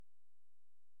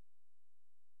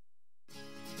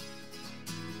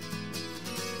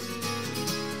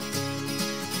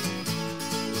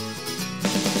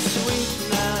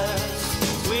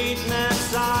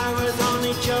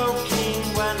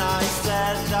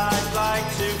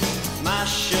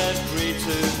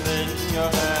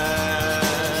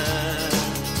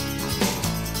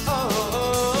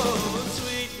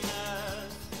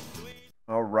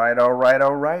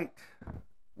all right.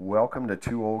 Welcome to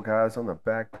Two Old Guys on the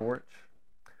Back Porch.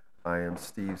 I am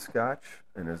Steve Scotch,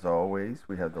 and as always,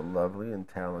 we have the lovely and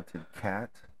talented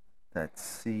Kat.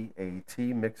 That's CAT,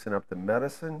 mixing up the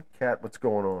medicine. Kat, what's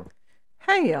going on?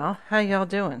 Hey y'all, how y'all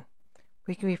doing?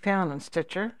 We can be found on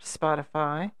Stitcher,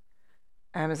 Spotify,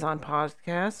 Amazon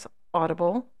Podcasts,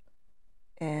 Audible,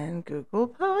 and Google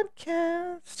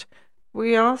Podcast.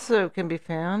 We also can be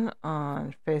found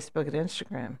on Facebook and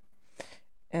Instagram.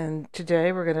 And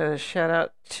today we're going to shout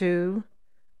out two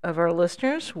of our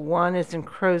listeners. One is in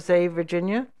Crozet,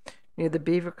 Virginia, near the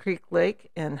Beaver Creek Lake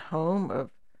and home of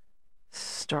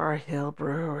Star Hill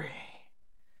Brewery.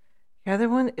 The other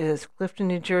one is Clifton,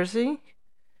 New Jersey,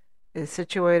 is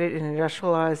situated in an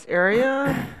industrialized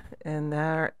area. In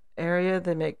that area,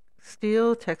 they make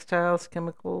steel, textiles,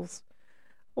 chemicals,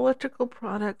 electrical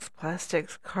products,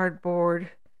 plastics,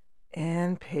 cardboard,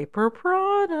 and paper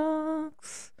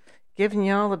products. Giving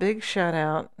y'all a big shout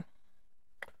out.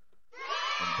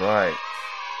 Right.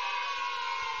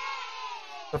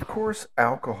 Of course,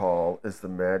 alcohol is the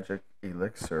magic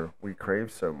elixir we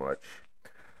crave so much.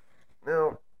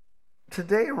 Now,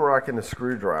 today I'm rocking a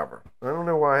screwdriver. I don't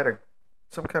know why I had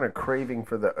some kind of craving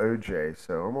for the OJ,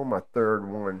 so I'm on my third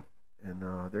one, and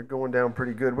they're going down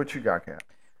pretty good. What you got, Kat?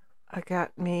 I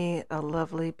got me a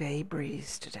lovely Bay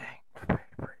Breeze today. Bay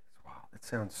Breeze. Wow, that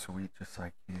sounds sweet, just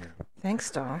like you. Thanks,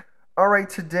 doll. All right,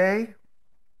 today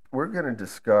we're going to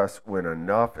discuss when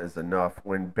enough is enough,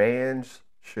 when bands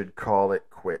should call it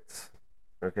quits.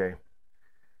 Okay?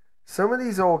 Some of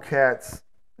these old cats,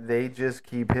 they just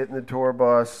keep hitting the tour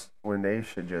bus when they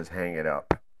should just hang it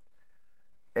up.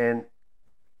 And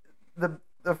the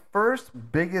first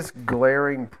biggest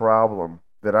glaring problem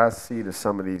that I see to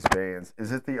some of these bands is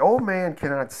that the old man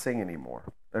cannot sing anymore.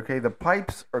 Okay, the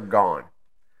pipes are gone.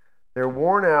 They're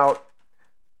worn out,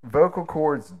 vocal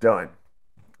cords done.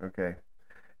 Okay.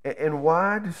 And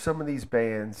why do some of these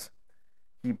bands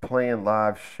keep playing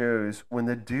live shows when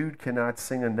the dude cannot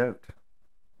sing a note?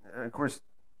 And of course,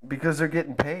 because they're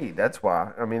getting paid. That's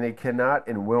why. I mean, they cannot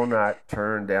and will not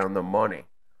turn down the money.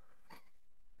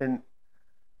 And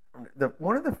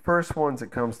one of the first ones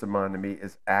that comes to mind to me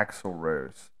is Axl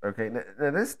Rose. Okay,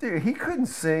 now this dude, he couldn't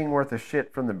sing worth a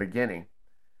shit from the beginning.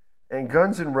 And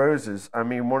Guns N' Roses, I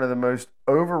mean, one of the most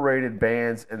overrated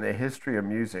bands in the history of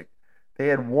music. They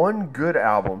had one good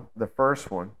album, the first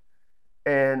one,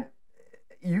 and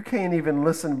you can't even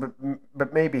listen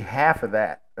but maybe half of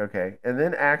that, okay? And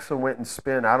then Axl went and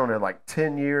spent, I don't know, like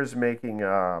 10 years making,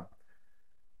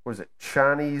 was it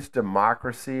Chinese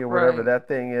Democracy or whatever Right. that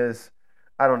thing is?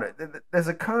 I don't know. There's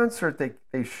a concert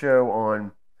they show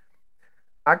on,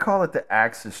 I call it the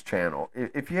Axis channel.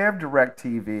 If you have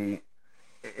DirecTV,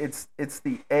 it's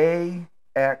the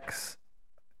AXS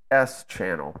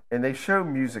channel, and they show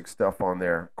music stuff on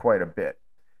there quite a bit.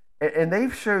 And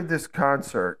they've showed this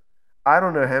concert, I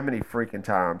don't know how many freaking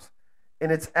times.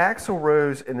 And it's Axl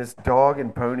Rose in this dog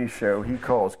and pony show he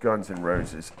calls Guns N'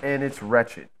 Roses, and it's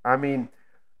wretched. I mean,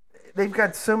 they've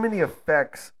got so many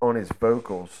effects on his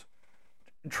vocals,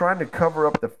 trying to cover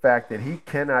up the fact that he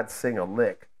cannot sing a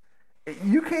lick.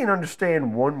 You can't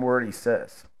understand one word he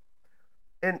says.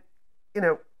 And, you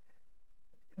know,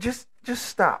 just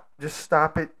stop. Just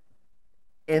stop it.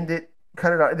 End it.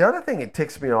 Cut it out. The other thing that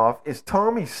ticks me off is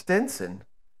Tommy Stinson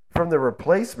from The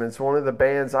Replacements, one of the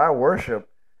bands I worship,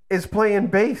 is playing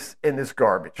bass in this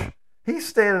garbage. He's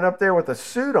standing up there with a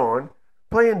suit on,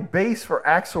 playing bass for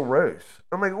Axl Rose.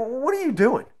 I'm like, what are you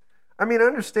doing? I mean, I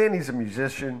understand he's a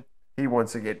musician. He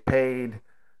wants to get paid.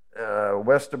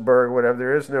 Westerberg, whatever.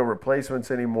 There is no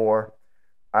replacements anymore.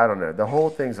 I don't know. The whole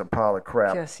thing's a pile of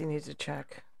crap. Yes, you need to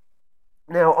check.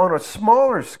 Now, on a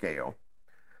smaller scale,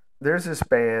 there's this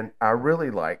band I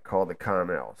really like called the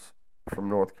Connells from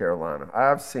North Carolina.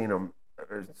 I've seen them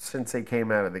since they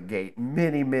came out of the gate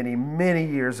many, many, many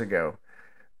years ago.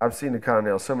 I've seen the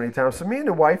Connells so many times. So me and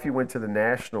the wifey went to the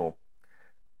National,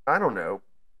 I don't know,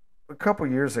 a couple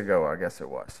years ago, I guess it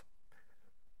was.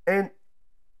 And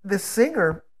the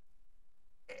singer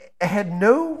had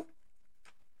no,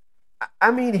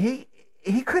 I mean,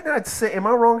 he could not sing. Am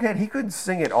I wrong, Kat? He couldn't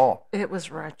sing at all. It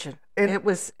was wretched. And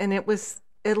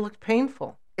It looked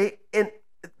painful. and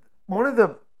one of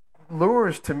the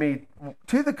lures to me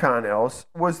to the Connells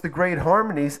was the great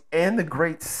harmonies and the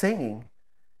great singing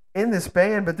in this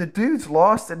band, but the dude's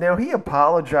lost it. Now he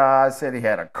apologized, said he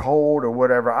had a cold or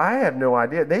whatever. I have no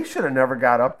idea. They should have never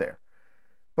got up there.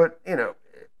 But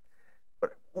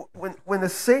but when the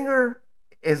singer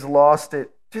is lost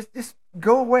it, just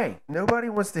go away. Nobody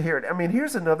wants to hear it. I mean,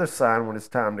 here's another sign when it's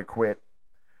time to quit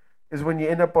is when you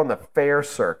end up on the fair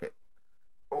circuit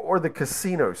or the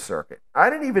casino circuit. I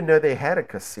didn't even know they had a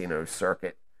casino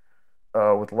circuit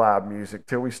with live music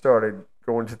till we started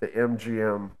going to the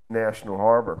MGM National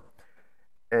Harbor.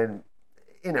 And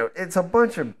it's a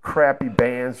bunch of crappy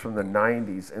bands from the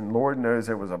 90s, and Lord knows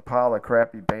there was a pile of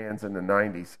crappy bands in the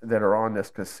 90s that are on this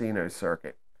casino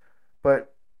circuit.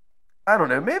 But I don't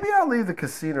know, maybe I'll leave the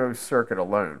casino circuit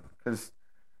alone because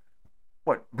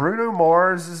what Bruno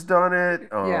Mars has done it.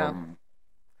 Yeah.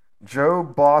 Joe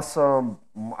Bossum,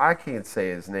 I can't say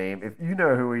his name. If you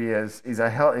know who he is, he's a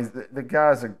hell. The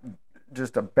guy's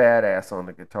just a badass on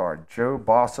the guitar. Joe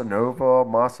Massa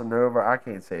Nova. I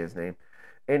can't say his name.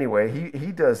 Anyway,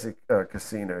 he does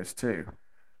casinos too.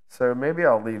 So maybe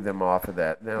I'll leave them off of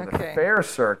that. Now the Okay. fair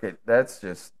circuit, that's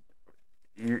just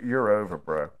you're over,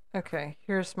 bro. Okay.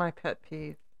 Here's my pet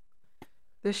peeve.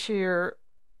 Last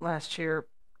year,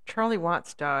 Charlie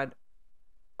Watts died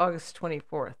August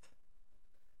 24th.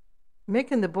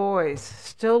 Mick and the boys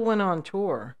still went on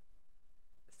tour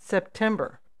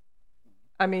September.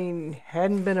 I mean,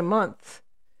 hadn't been a month.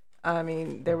 I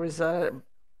mean, there was a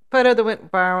photo that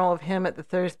went viral of him at the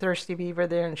Thirsty Beaver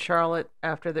there in Charlotte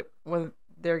after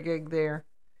their gig there.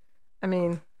 I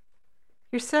mean,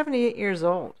 you're 78 years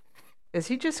old. Has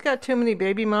he just got too many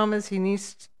baby mamas? It's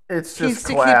Needs just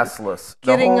to keep classless. The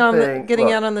getting whole on thing. getting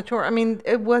Look, out on the tour. I mean,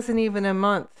 it wasn't even a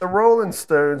month. the Rolling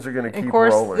Stones are going to And of keep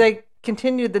course, rolling. they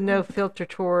continued the No Filter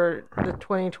tour, the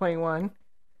 2021.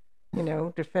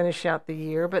 To finish out the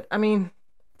year. But I mean,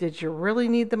 did you really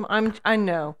need them? I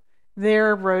know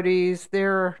they're roadies,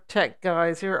 they're tech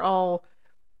guys, they're all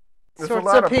There's a sorts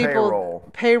lot of of people.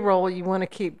 payroll. You want to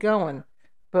keep going,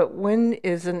 but when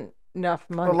isn't enough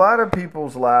A money? lot of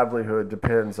people's livelihood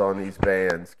depends on these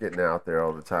bands getting out there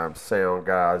all the time. Sound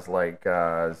guys, light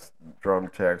guys, drum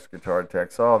techs, guitar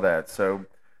techs, all that. So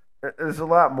there's a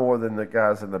lot more than the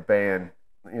guys in the band,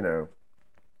 you know,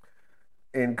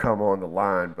 income on the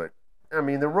line. But I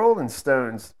mean, the Rolling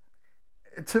Stones,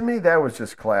 to me, that was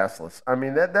just classless. I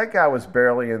mean, that guy was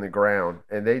barely in the ground,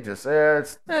 and they just,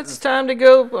 It's time to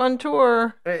go on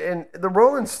tour. and the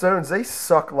Rolling Stones, they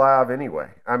suck live anyway.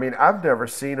 I mean, I've never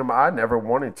seen them. I never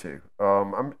wanted to.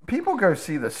 People go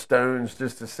see the Stones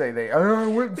just to say I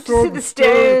went and But saw you see the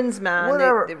Stones, man.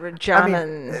 Whatever. They were I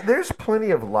jamming. mean, there's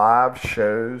plenty of live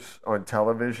shows on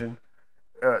television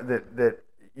that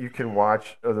you can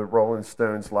watch the Rolling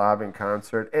Stones live in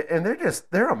concert, and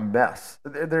they're a mess.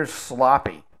 They're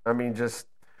sloppy. I mean,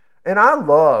 and I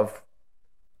love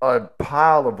a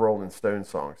pile of Rolling Stone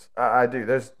songs. I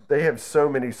do. They have so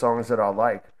many songs that I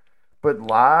like, but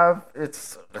live,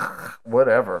 it's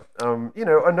whatever.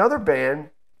 Another band,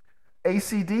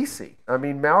 AC/DC. I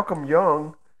mean, Malcolm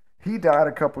Young, he died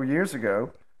a couple years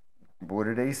ago. What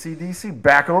did AC/DC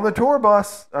back on the tour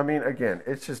bus? I mean, again,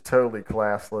 it's just totally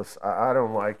classless. I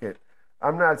don't like it.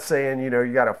 I'm not saying you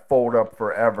got to fold up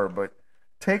forever, but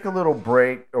take a little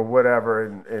break or whatever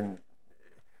and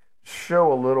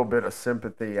show a little bit of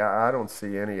sympathy. I don't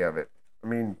see any of it. I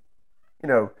mean, you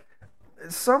know,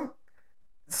 some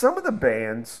some of the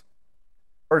bands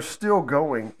are still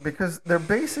going because they're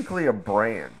basically a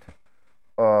brand.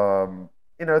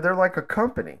 They're like a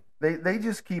company. They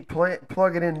just keep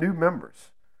plugging in new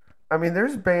members. I mean,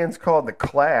 there's bands called The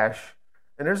Clash,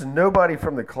 and there's nobody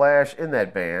from The Clash in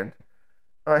that band.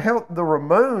 Hell, the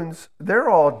Ramones, they're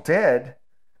all dead,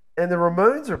 and the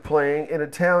Ramones are playing in a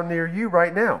town near you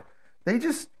right now. They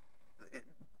just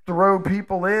throw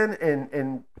people in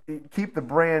and keep the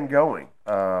brand going.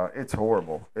 It's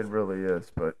horrible. It really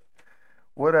is, but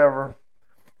whatever.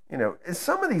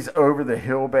 Some of these over the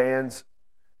hill bands,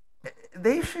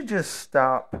 they should just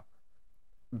stop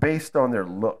based on their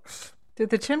looks. Did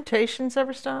the Temptations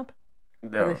ever stop?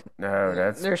 No,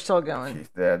 no, They're still going. geez,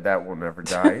 that will never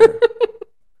die either.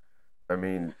 I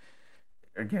mean,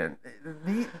 again,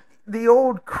 the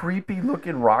old creepy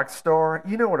looking rock star.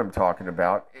 You know what I'm talking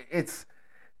about?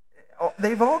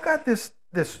 They've all got this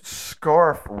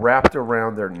scarf wrapped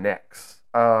around their necks.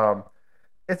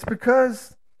 It's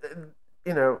because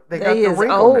they got They the is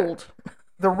wrinkle neck. old.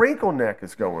 The wrinkle neck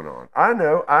is going on. I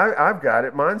know. I've got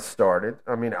it. Mine started.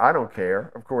 I mean, I don't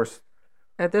care. Of course.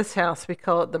 At this house, we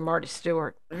call it the Marty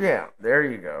Stewart. Yeah, there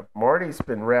you go. Marty's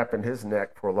been wrapping his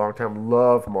neck for a long time.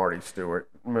 Love Marty Stewart.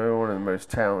 One of the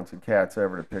most talented cats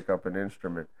ever to pick up an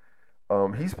instrument.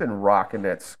 He's been rocking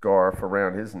that scarf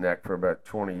around his neck for about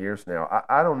 20 years now.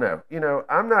 I don't know.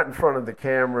 I'm not in front of the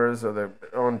cameras or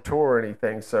on tour or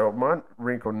anything, so my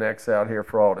wrinkled neck's out here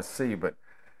for all to see. But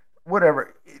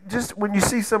whatever. Just when you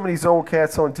see some of these old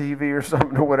cats on TV or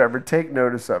something or whatever, take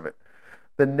notice of it.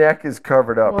 The neck is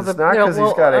covered up. It's not because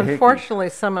he's got a hickey. Unfortunately,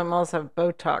 some of them also have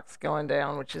Botox going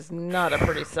down, which is not a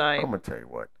pretty sight. I'm gonna tell you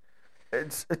what.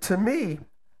 It's to me,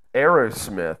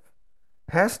 Aerosmith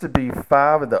has to be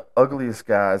five of the ugliest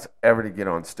guys ever to get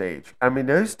on stage. I mean,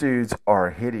 those dudes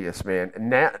are hideous, man.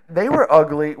 Now they were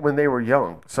ugly when they were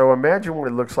young. So imagine what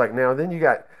it looks like now. Then you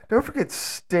got don't forget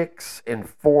Styx and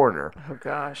Foreigner, Oh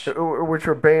gosh. which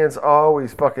are bands I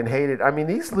always fucking hated. I mean,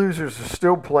 these losers are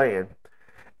still playing,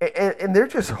 and they're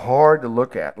just hard to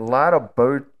look at. A lot of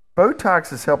Botox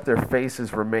has helped their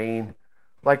faces remain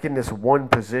like in this one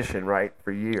position, right,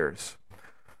 for years.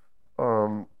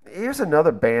 Here's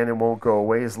another band that won't go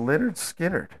away is Leonard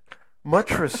Skinner.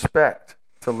 Much respect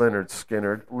to Leonard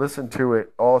Skinner. Listened to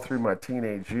it all through my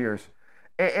teenage years.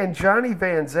 And Johnny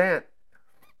Van Zant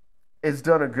has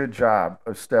done a good job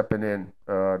of stepping in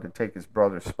to take his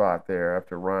brother's spot there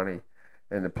after Ronnie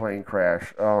and the plane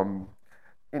crash.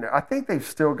 I think they've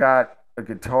still got a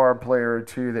guitar player or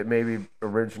two that may be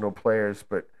original players,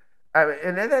 but I mean,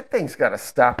 and that thing's got to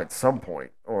stop at some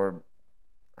point, or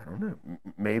I don't know.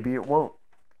 Maybe it won't.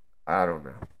 I don't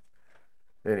know.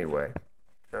 Anyway,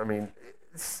 I mean,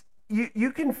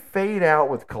 you can fade out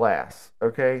with class,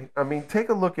 okay? I mean, take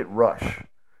a look at Rush.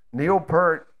 Neil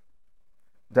Peart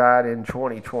died in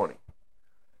 2020.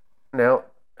 Now,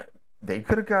 they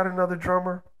could have got another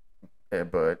drummer,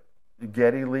 but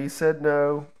Geddy Lee said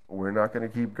no. We're not going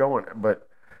to keep going. But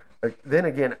then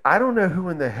again, I don't know who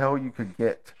in the hell you could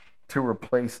get to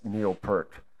replace Neil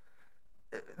Peart.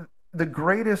 The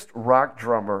greatest rock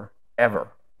drummer ever.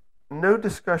 No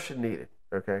discussion needed,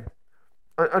 okay?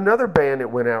 Another band that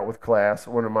went out with class,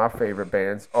 one of my favorite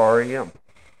bands, REM.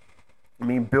 I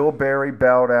mean, Bill Berry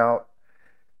bowed out.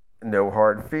 No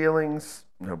hard feelings.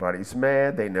 Nobody's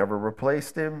mad. They never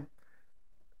replaced him.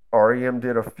 REM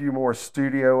did a few more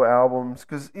studio albums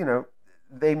because,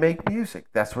 they make music.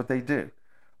 That's what they do.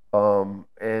 And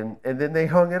then they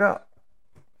hung it up.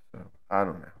 So, I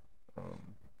don't know.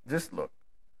 Just look.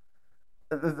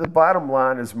 The bottom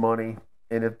line is money.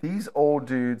 And if these old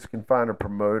dudes can find a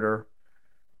promoter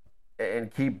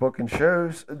and keep booking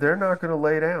shows, they're not going to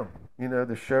lay down.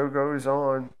 The show goes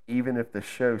on, even if the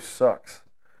show sucks.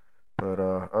 But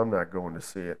I'm not going to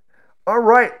see it. All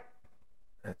right.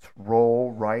 Let's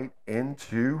roll right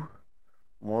into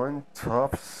one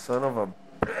tough son of a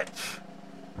bitch.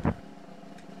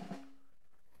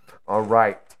 All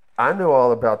right. I know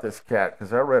all about this cat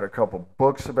because I read a couple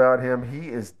books about him. He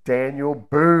is Daniel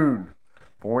Boone,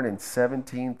 born in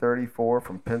 1734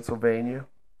 from Pennsylvania,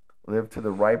 lived to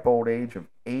the ripe old age of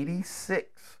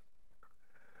 86.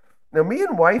 Now, me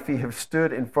and wifey have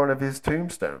stood in front of his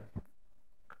tombstone.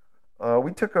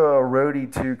 We took a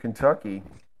roadie to Kentucky.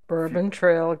 Bourbon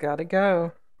Trail, gotta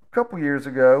go. A couple years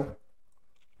ago.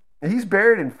 He's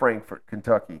buried in Frankfort,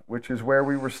 Kentucky, which is where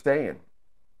we were staying.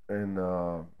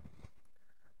 And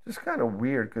just kind of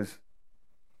weird because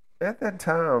at that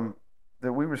time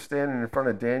that we were standing in front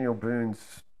of Daniel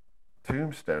Boone's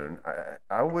tombstone,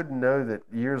 I wouldn't know that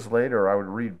years later I would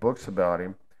read books about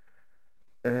him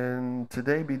and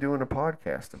today be doing a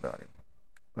podcast about him.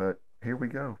 But here we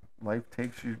go. Life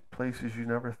takes you places you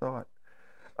never thought.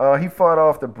 He fought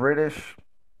off the British,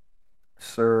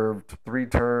 served 3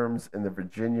 terms in the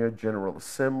Virginia General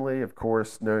Assembly, of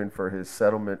course, known for his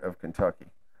settlement of Kentucky.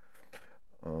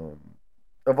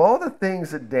 Of all the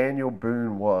things that Daniel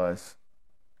Boone was,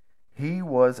 he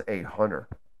was a hunter.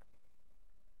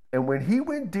 And when he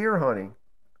went deer hunting,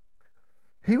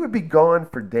 he would be gone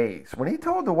for days. When he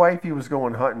told the wife he was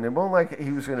going hunting, it wasn't like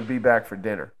he was going to be back for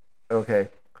dinner. Okay?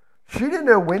 She didn't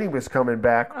know when he was coming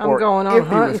back I'm or going on if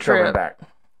he was trip. coming back.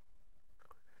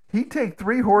 He'd take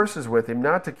 3 horses with him,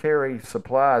 not to carry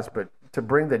supplies, but to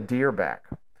bring the deer back.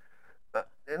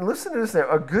 And listen to this now.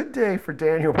 A good day for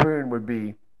Daniel Boone would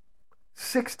be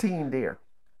 16 deer.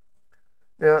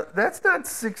 Now, that's not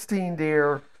 16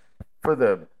 deer for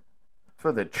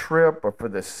the trip or for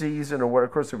the season or what.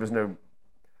 Of course, there was no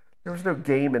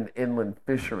game and inland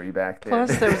fishery back then.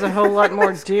 Plus, there was a whole lot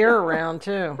more deer around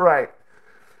too. Right.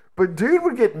 But dude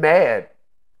would get mad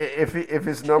if he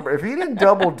didn't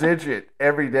double digit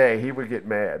every day, he would get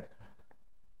mad.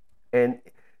 And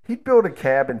he'd build a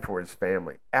cabin for his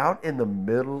family out in the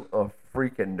middle of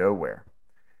freaking nowhere.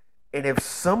 And if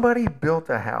somebody built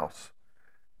a house,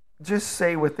 just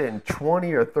say within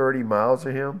 20 or 30 miles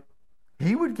of him,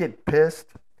 he would get pissed,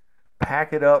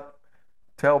 pack it up,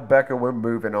 tell Becca we're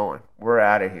moving on. We're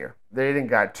out of here. They didn't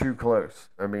got too close.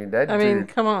 I mean,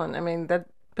 come on. I mean, that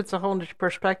puts a whole new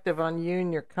perspective on you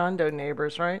and your condo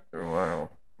neighbors, right? Wow.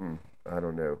 I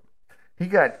don't know. He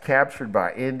got captured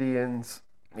by Indians.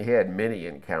 He had many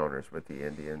encounters with the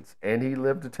Indians, and he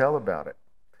lived to tell about it.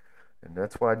 And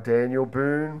that's why Daniel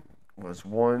Boone was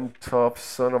one tough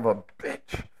son of a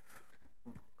bitch.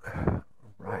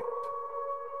 Right.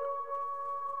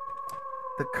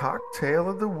 the cocktail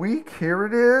of the week. Here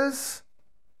it is,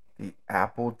 the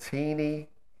Appletini.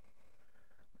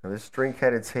 Now, this drink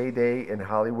had its heyday in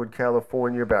Hollywood,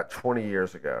 California about 20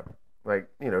 years ago. Like,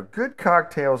 good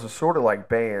cocktails are sort of like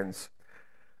bands.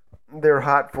 They're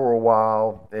hot for a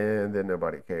while and then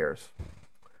nobody cares.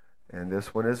 And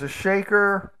this one is a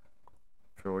shaker.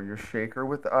 Fill your shaker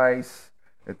with ice.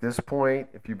 At this point,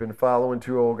 if you've been following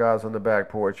two old guys on the back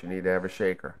porch, you need to have a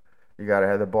shaker. You got to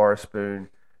have the bar spoon,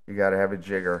 you got to have a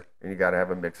jigger, and you got to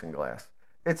have a mixing glass.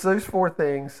 It's those four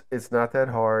things. It's not that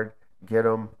hard. Get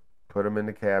them, put them in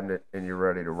the cabinet, and you're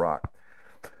ready to rock.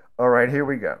 All right, here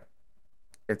we go.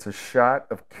 It's a shot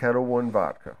of Kettle One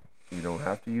vodka. You don't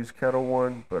have to use Kettle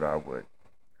One, but I would.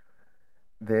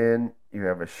 Then you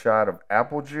have a shot of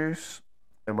apple juice.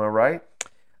 Am I right?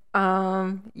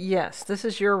 Yes, this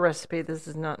is your recipe. This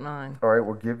is not mine. All right,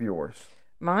 well, give yours.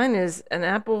 Mine is an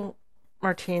apple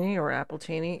martini or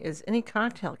appletini is any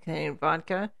cocktail containing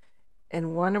vodka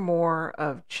and one or more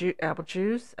of apple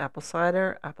juice, apple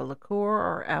cider, apple liqueur,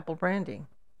 or apple brandy.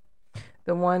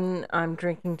 The one I'm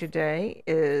drinking today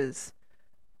is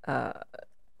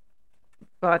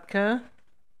vodka.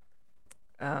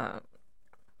 I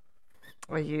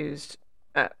used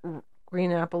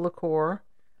green apple liqueur,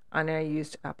 and I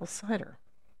used apple cider.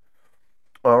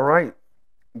 All right,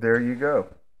 there you go.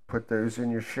 Put those in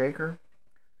your shaker.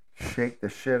 Shake the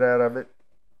shit out of it.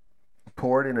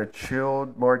 Pour it in a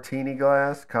chilled martini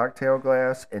glass, cocktail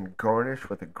glass, and garnish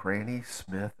with a Granny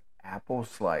Smith apple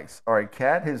slice. All right,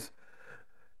 Kat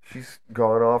she's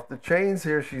gone off the chains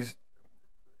here. She's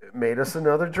made us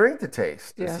another drink to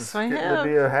taste. Yes, this is I getting have. to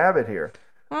be a habit here.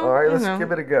 Well, all right, let's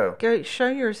give it a go. Go show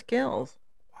your skills.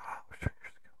 Wow, show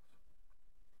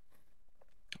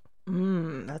your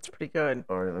skills. That's pretty good.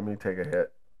 All right, let me take a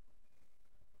hit.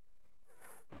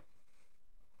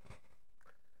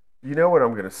 You know what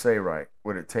I'm going to say, right?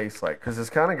 What it tastes like, because it's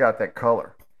kind of got that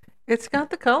color. It's got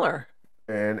the color.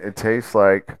 And it tastes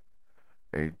like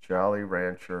a Jolly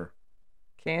Rancher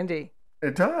candy.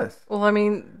 It does. Well, I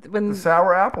mean, when the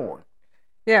sour apple one.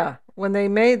 Yeah, when they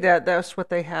made that, that's what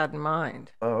they had in mind.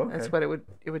 Oh, okay. That's what it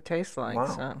would taste like. Wow.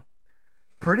 So.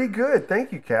 Pretty good.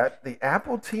 Thank you, Kat. The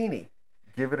Appletini.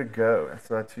 Give it a go.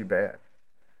 That's not too bad.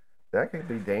 That could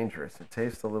be dangerous. It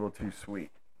tastes a little too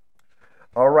sweet.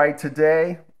 All right,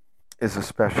 today is a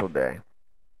special day.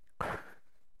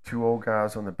 Two old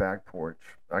guys on the back porch.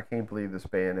 I can't believe this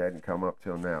band hadn't come up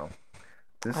till now.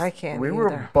 I can't We either.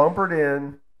 were bumpered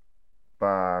in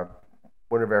by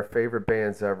one of our favorite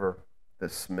bands ever, the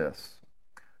Smiths.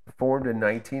 Formed in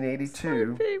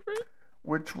 1982,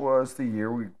 which was the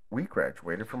year we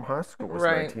graduated from high school. It was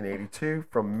right. 1982.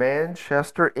 From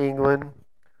Manchester, England,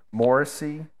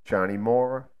 Morrissey, Johnny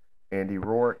Marr, Andy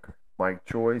Rourke, Mike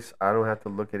Joyce. I don't have to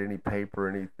look at any paper,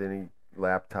 any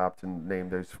laptop to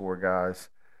name those four guys.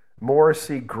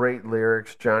 Morrissey, great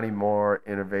lyrics. Johnny Marr,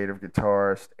 innovative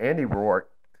guitarist. Andy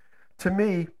Rourke, to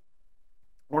me,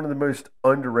 one of the most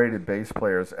underrated bass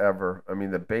players ever. I mean,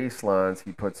 the bass lines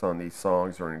he puts on these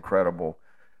songs are incredible.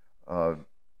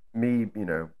 Me,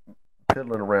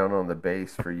 piddling around on the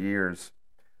bass for years,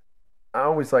 I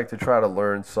always like to try to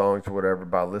learn songs or whatever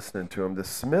by listening to him. The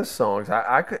Smith songs,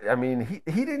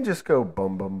 he didn't just go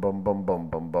bum bum bum bum bum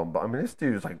bum bum bum. I mean, this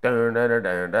dude was like dun, dun, dun,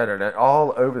 dun, dun, dun,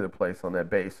 all over the place on that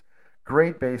bass.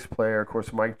 Great bass player, of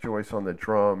course. Mike Joyce on the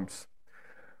drums.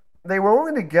 They were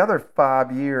only together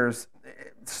 5 years.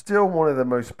 Still one of the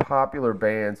most popular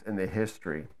bands in the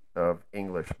history of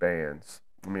English bands.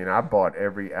 I mean, I bought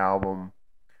every album.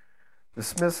 The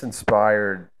Smiths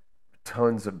inspired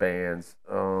tons of bands.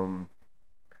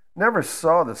 Never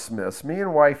saw the Smiths. Me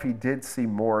and wifey did see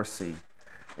Morrissey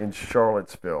in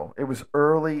Charlottesville. It was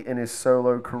early in his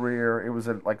solo career. It was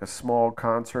at like a small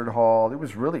concert hall. It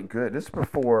was really good. This is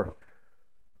before,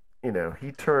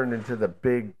 he turned into the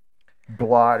big,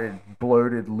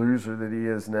 bloated loser that he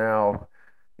is now.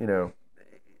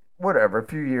 Whatever, a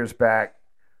few years back,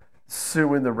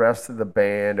 suing the rest of the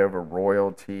band over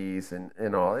royalties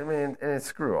and all. I mean, and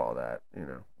screw all that.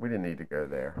 We didn't need to go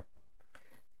there.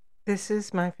 This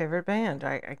is my favorite band.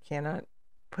 I cannot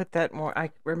put that more.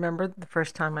 I remember the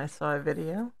first time I saw a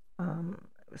video. It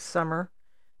was summer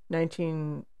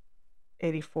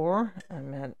 1984.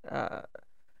 I'm at a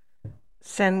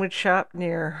sandwich shop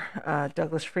near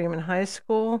Douglas Freeman High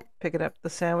School, picking up the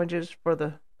sandwiches for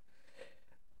the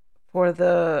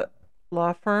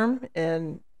law firm,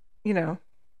 and the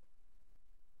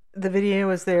video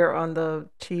was there on the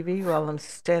TV while I'm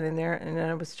standing there, and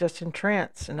I was just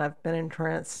entranced, and I've been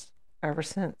entranced ever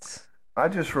since. I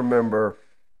just remember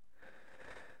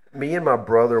me and my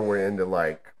brother were into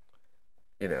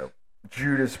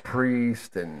Judas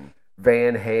Priest and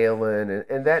Van Halen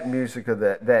and that music of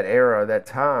that era, that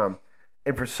time.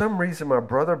 And for some reason, my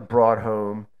brother brought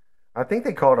home, I think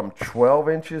they called them 12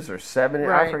 inches or 7. I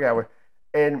Right. forgot what.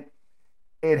 And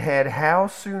it had How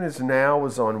Soon Is Now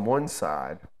was on one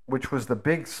side, which was the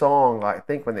big song, I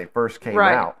think, when they first came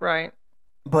Right. out. Right.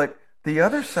 But the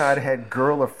other side had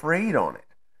Girl Afraid on it.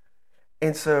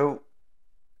 And so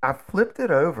I flipped it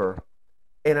over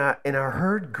and I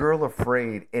heard Girl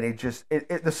Afraid, and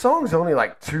the song's only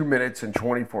like 2 minutes and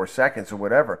 24 seconds or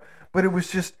whatever, but it was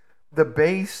just the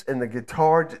bass and the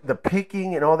guitar, the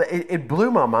picking and all that. It blew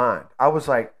my mind. I was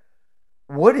like,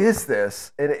 what is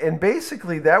this? And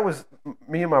basically that was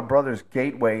me and my brother's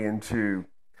gateway into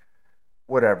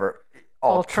whatever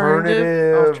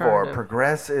alternative or Alternative.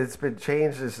 progressive. It's been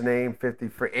changed its name 50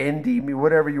 for indie,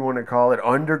 whatever you want to call it,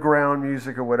 underground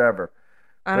music or whatever.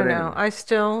 I But don't know.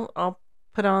 anyway, I'll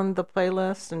put on the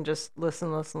playlist and just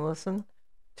listen, listen, listen. yeah,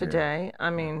 Today, I yeah.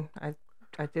 mean,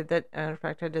 I did that. In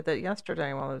fact, I did that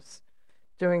yesterday while I was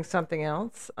doing something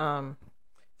else.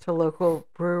 It's a local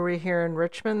brewery here in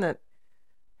Richmond that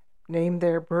named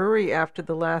their brewery after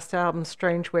the last album,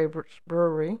 Strange Way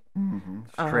Brewery. Um,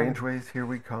 Strange Ways, Here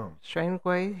We Come. Strange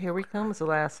Way, Here We Come was the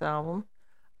last album.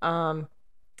 Um,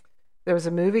 there was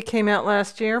a movie came out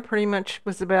last year, pretty much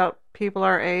was about people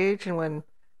our age and when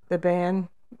the band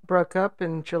broke up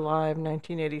in July of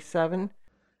 1987.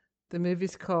 The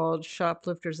movie's called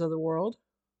Shoplifters of the World.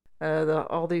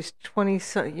 All these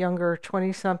younger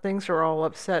 20 somethings are all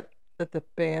upset that the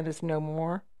band is no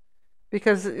more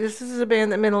because this is a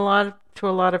band that meant a lot to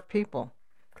a lot of people.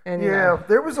 And, Yeah,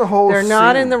 there was a whole they're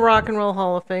not in scene. the Rock and Roll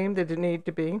Hall of Fame. They didn't need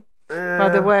to be. By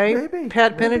the way, Maybe,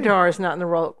 Pat maybe. Benatar is not in the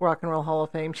Rock and Roll Hall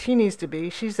of Fame. She needs to be.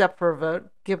 She's up for a vote.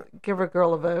 Give a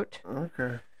girl a vote.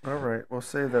 Okay, all right. We'll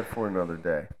save that for another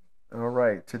day. All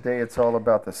right, today it's all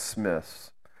about the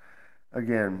Smiths.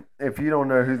 Again, if you don't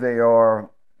know who they are,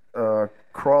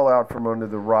 crawl out from under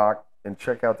the rock and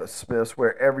check out the Smiths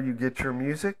wherever you get your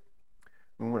music.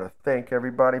 We want to thank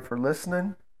everybody for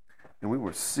listening, and we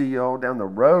will see you all down the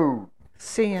road.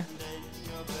 See ya.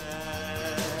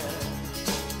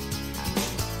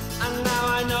 And now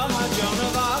I know how Joan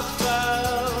of Arc